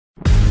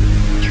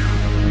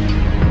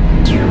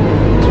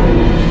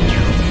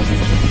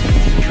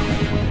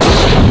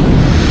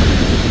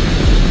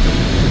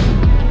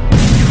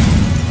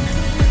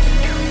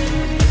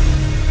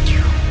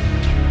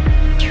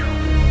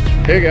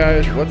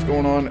guys, what's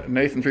going on?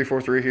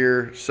 Nathan343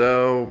 here.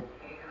 So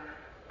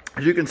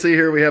as you can see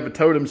here, we have a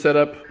totem set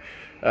up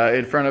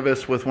in front of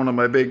us with one of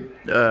my big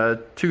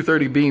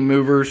 230 beam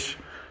movers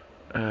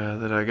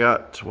that I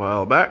got a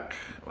while back.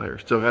 I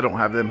don't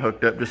have them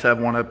hooked up, just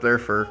have one up there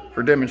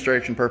for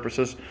demonstration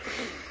purposes.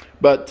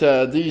 But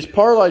these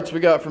par lights we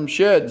got from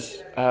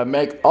Shehds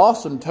make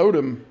awesome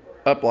totem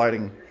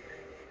uplighting.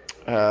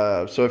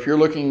 So if you're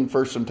looking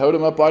for some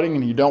totem uplighting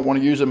and you don't want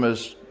to use them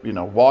as, you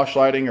know, wash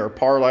lighting or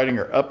par lighting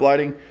or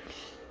uplighting,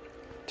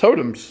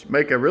 totems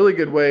make a really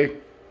good way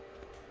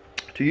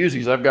to use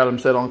these. I've got them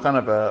set on kind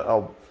of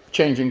a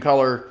changing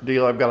color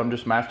deal. I've got them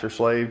just master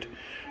slaved.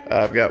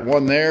 I've got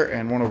one there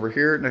and one over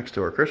here next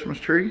to our Christmas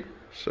tree.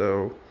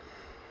 So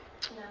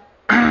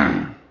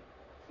I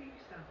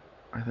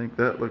think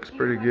that looks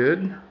pretty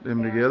good,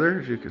 them together.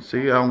 As you can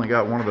see, I only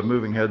got one of the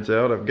moving heads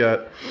out. I've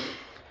got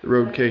the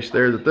road case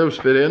there that those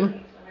fit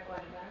in.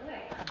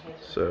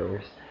 So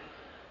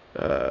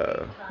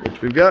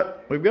which we've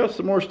got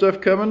some more stuff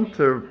coming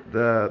to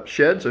the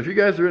Shehds. So if you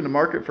guys are in the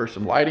market for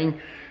some lighting,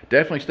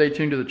 definitely stay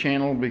tuned to the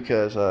channel,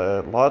 because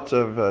lots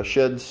of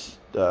Shehds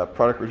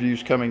product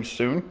reviews coming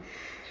soon.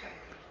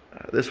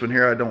 This one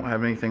here, I don't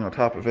have anything on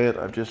top of it.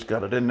 I've just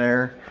got it in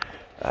there.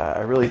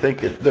 I really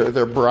think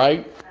they're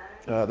bright.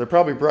 They're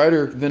probably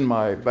brighter than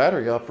my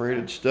battery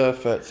operated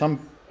stuff at some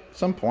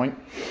point.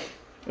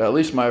 At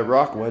least my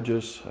rock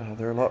wedges,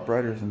 they're a lot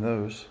brighter than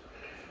those.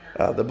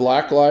 The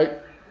black light,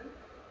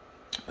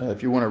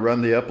 if you want to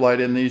run the uplight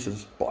in these,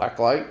 is black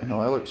light. You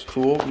know, that looks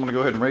cool. I'm going to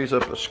go ahead and raise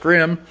up the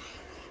scrim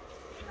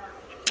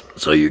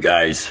so you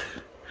guys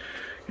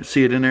can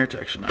see it in there. It's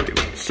actually not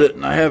even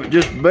sitting. I have it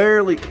just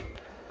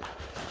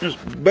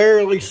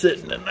barely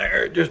sitting in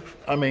there.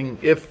 I mean,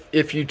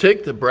 if you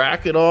take the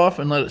bracket off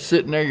and let it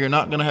sit in there, you're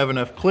not going to have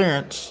enough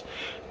clearance,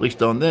 at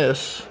least on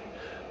this,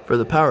 for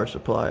the power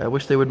supply. I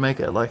wish they would make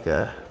it like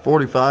a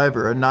 45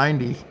 or a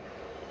 90,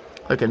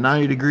 like a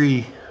 90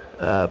 degree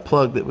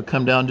plug that would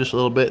come down just a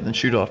little bit and then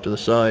shoot off to the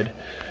side.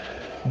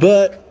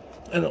 But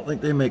I don't think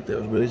they make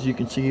those. But as you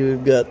can see,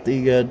 we've got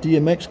the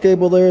DMX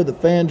cable there. The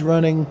fan's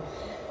running.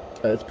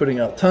 It's putting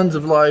out tons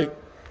of light.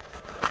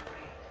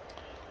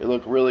 They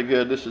look really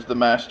good. This is the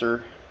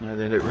master, and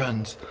then it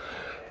runs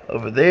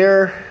over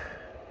there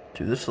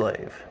to the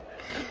slave.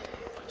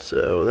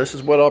 So this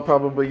is what I'll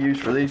probably use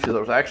for these, because I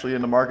was actually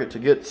in the market to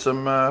get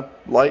some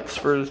lights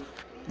for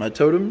my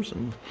totems.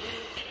 And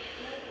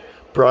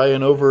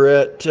Brian over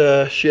at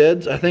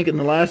Shehds, I think in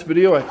the last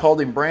video I called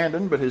him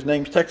Brandon, but his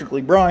name's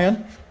technically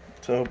Brian.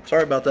 So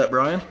sorry about that,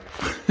 Brian.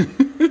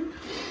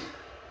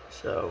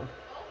 So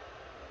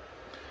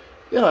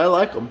yeah, I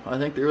like them. I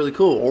think they're really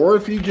cool. Or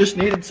if you just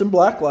needed some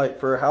black light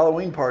for a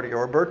Halloween party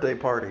or a birthday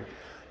party,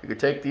 you could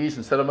take these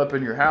and set them up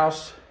in your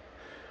house,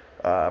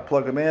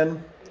 plug them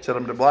in, set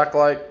them to black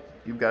light.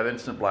 You've got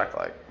instant black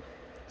light.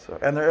 So,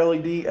 and they're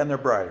LED and they're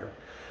brighter.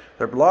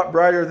 They're a lot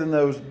brighter than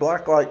those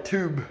black light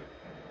tube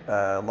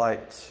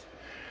lights.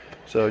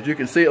 So as you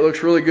can see, it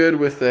looks really good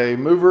with a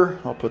mover.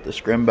 I'll put the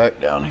scrim back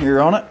down here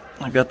on it.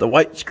 I've got the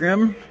white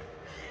scrim.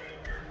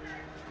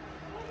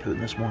 Doing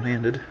this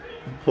one-handed,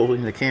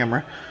 holding the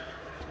camera.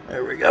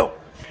 There we go.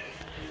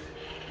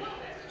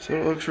 So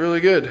it looks really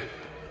good.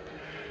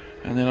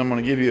 And then I'm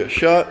going to give you a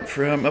shot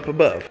from up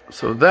above.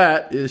 So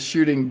that is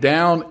shooting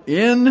down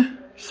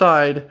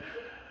inside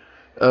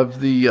of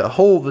the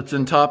hole that's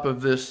in top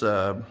of this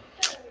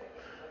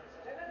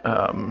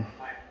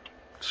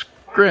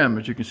scrim.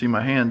 As you can see,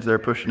 my hands there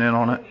pushing in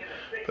on it.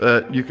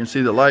 But you can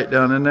see the light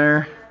down in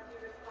there.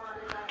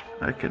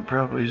 I can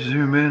probably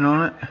zoom in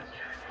on it.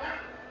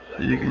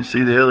 So you can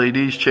see the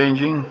LEDs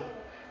changing.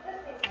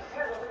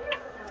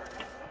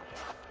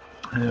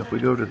 And if we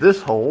go to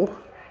this hole,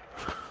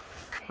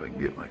 if I can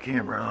get my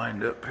camera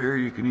lined up here,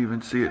 you can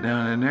even see it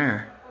down in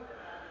there.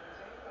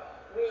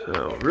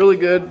 So really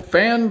good.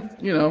 Fan,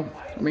 you know,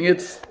 I mean,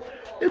 it's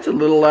a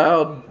little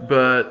loud,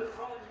 but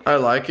I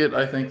like it.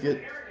 I think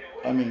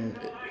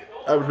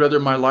I would rather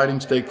my lighting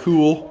stay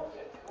cool,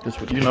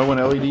 because you know, when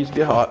LEDs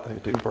get hot, they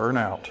do burn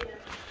out.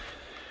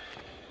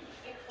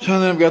 So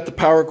then I've got the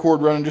power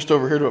cord running just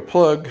over here to a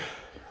plug.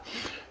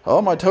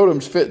 All my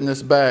totems fit in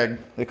this bag.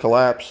 They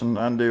collapse and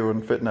undo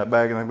and fit in that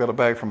bag, and I've got a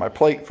bag for my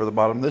plate for the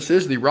bottom. This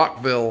is the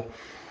Rockville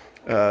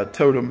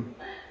totem,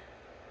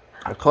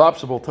 a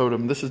collapsible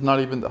totem. This is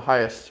not even the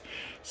highest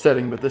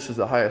setting, but this is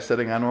the highest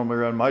setting I normally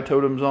run my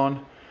totems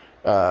on.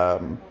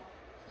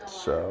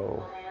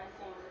 So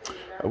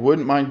I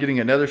wouldn't mind getting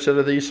another set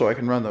of these so I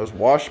can run those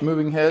wash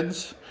moving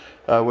heads,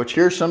 which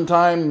here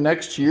sometime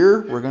next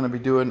year we're going to be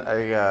doing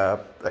a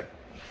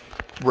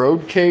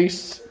road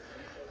case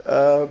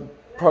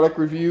product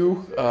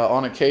review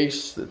on a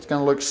case that's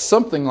going to look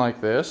something like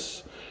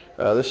this.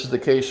 This is the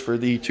case for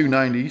the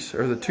 290s,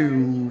 or the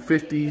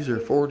 250s, or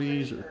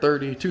 40s, or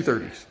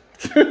 230s.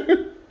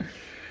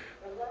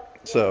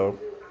 So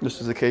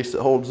this is the case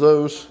that holds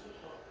those,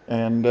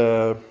 and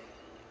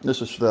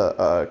this is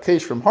the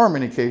case from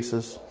Harmony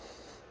Cases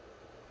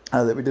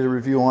that we did a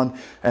review on.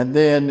 And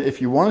then if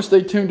you want to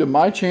stay tuned to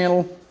my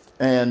channel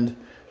and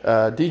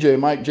DJ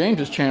Mike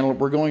James's channel,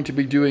 we're going to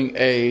be doing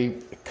a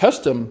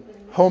custom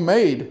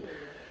homemade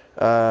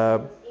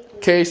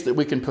case that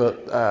we can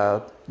put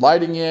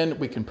lighting in,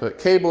 we can put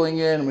cabling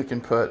in, we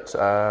can put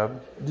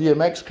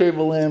DMX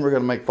cable in. We're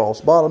going to make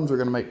false bottoms, we're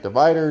going to make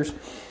dividers.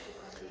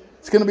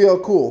 It's going to be all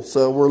cool.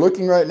 So we're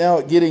looking right now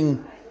at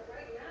getting,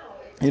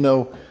 you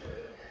know,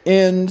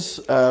 ends.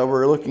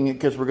 We're looking at,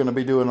 because we're going to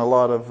be doing a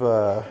lot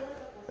of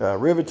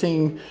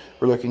riveting.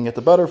 We're looking at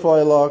the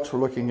butterfly locks. We're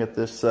looking at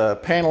this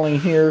paneling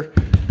here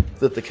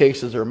that the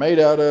cases are made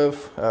out of,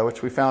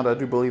 which we found, I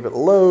do believe, at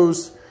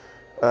Lowe's.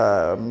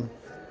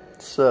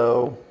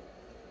 So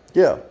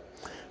yeah,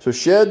 so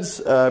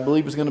Shehds, I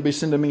believe, is going to be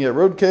sending me a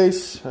road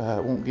case.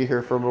 Won't get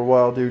here for a little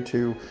while due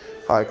to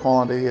high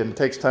quality, and it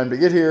takes time to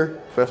get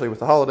here, especially with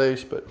the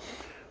holidays, but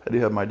I do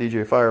have my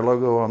DJ Fire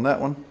logo on that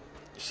one.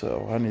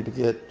 So I need to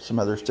get some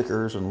other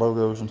stickers and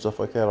logos and stuff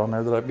like that on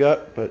there that I've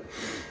got. But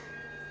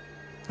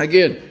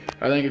again,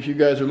 I think if you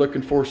guys are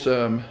looking for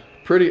some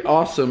pretty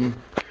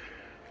awesome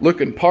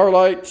looking par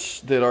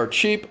lights that are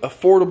cheap,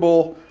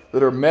 affordable,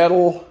 that are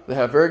metal, that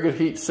have very good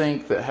heat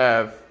sink, that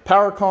have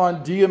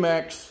PowerCon,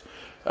 DMX,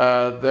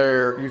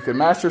 you can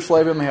master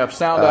slave them. They have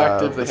sound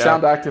active. The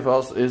sound active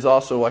is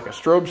also like a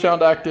strobe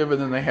sound active, and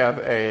then they have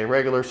a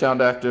regular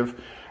sound active.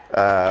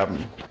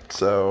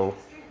 So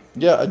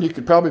yeah, and you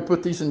could probably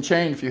put these in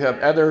chain. If you have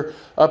other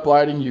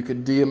uplighting, you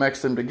could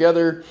DMX them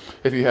together.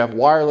 If you have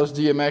wireless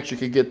DMX, you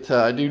could get,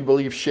 I do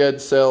believe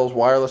Shehds sells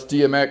wireless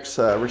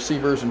DMX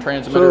receivers and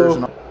transmitters.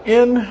 So,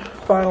 in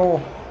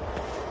final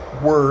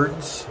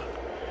words,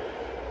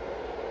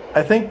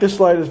 I think this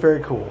light is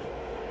very cool.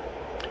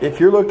 If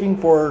you're looking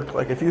for,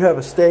 like, if you have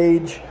a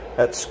stage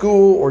at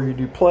school or you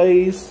do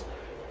plays,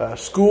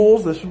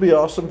 schools, this would be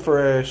awesome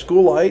for a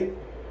school light,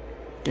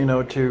 you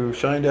know, to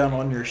shine down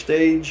on your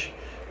stage.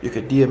 You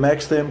could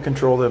DMX them,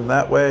 control them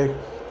that way.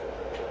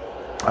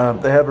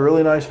 They have a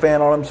really nice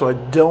fan on them, so I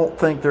don't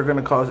think they're going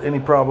to cause any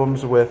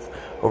problems with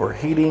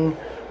overheating.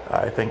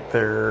 I think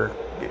they're,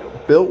 you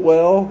know, built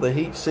well. The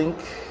heat sink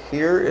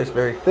here is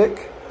very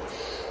thick.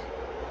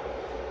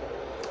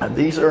 And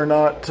these are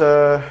not,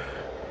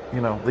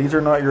 you know, these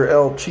are not your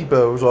El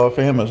Cheapos off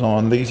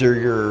Amazon. These are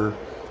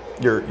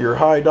your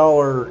high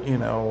dollar, you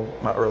know,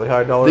 not really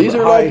high dollar. These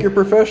are like your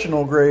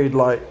professional grade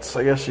lights,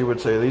 I guess you would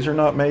say. These are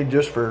not made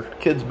just for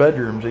kids'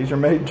 bedrooms. These are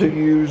made to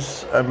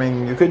use, I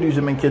mean, you could use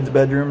them in kids'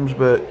 bedrooms,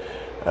 but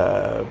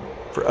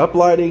for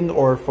uplighting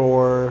or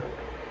for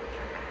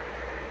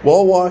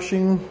wall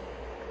washing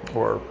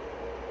or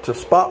to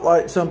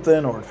spotlight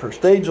something or for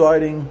stage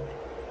lighting,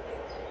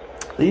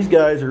 these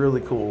guys are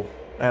really cool.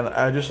 And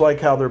I just like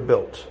how they're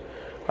built.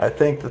 I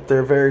think that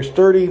they're very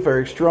sturdy,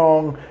 very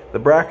strong. The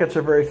brackets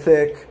are very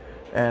thick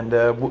and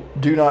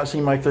do not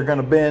seem like they're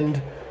going to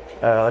bend.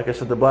 Like I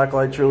said, the black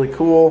light's really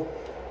cool.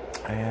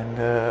 And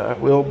I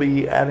will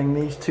be adding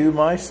these to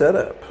my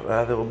setup.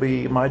 That will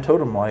be my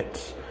totem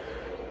lights.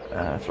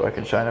 So I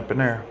can shine up in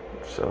there.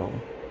 So,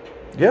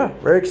 yeah,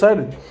 very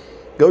excited.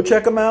 Go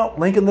check them out.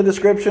 Link in the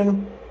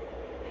description.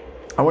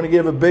 I want to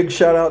give a big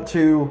shout out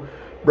to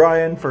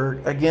Brian for,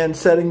 again,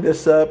 setting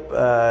this up.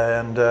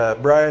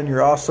 Brian,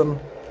 you're awesome.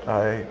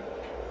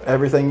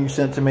 Everything you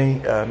sent to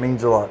me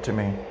means a lot to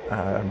me.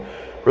 I'm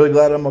really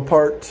glad I'm a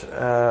part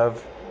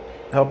of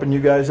helping you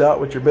guys out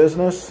with your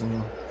business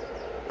and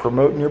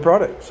promoting your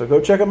product. So go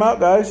check them out,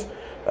 guys.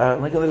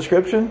 Link in the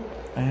description.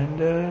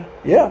 And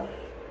yeah,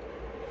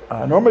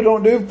 I normally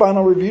don't do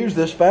final reviews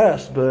this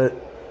fast,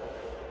 but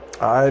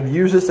I've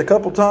used this a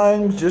couple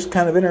times, just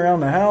kind of in and around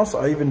the house.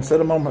 I even set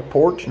them on my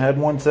porch and had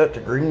one set to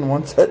green,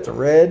 one set to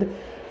red.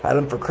 Had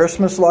them for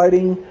Christmas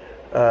lighting.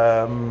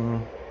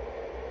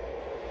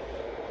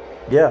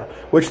 Yeah,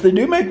 which they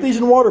do make these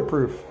in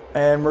waterproof,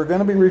 and we're going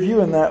to be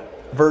reviewing that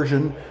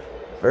version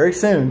very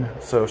soon.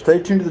 So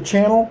stay tuned to the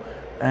channel,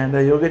 and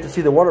you'll get to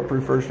see the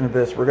waterproof version of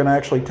this. We're going to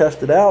actually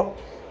test it out,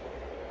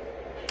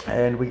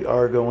 and we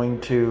are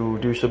going to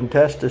do some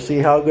tests to see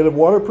how good of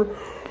waterproof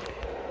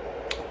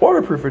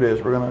it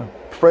is. We're going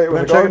to spray it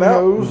with a garden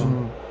hose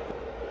and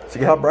see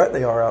how bright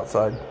they are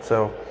outside.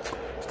 So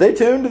stay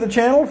tuned to the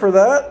channel for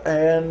that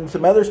and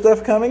some other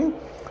stuff coming,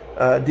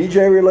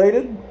 DJ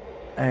related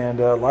and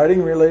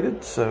lighting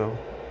related. So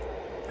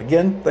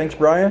again, thanks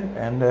Brian,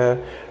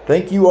 and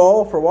thank you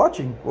all for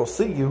watching. We'll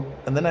see you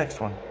in the next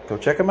one. Go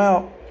check them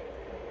out.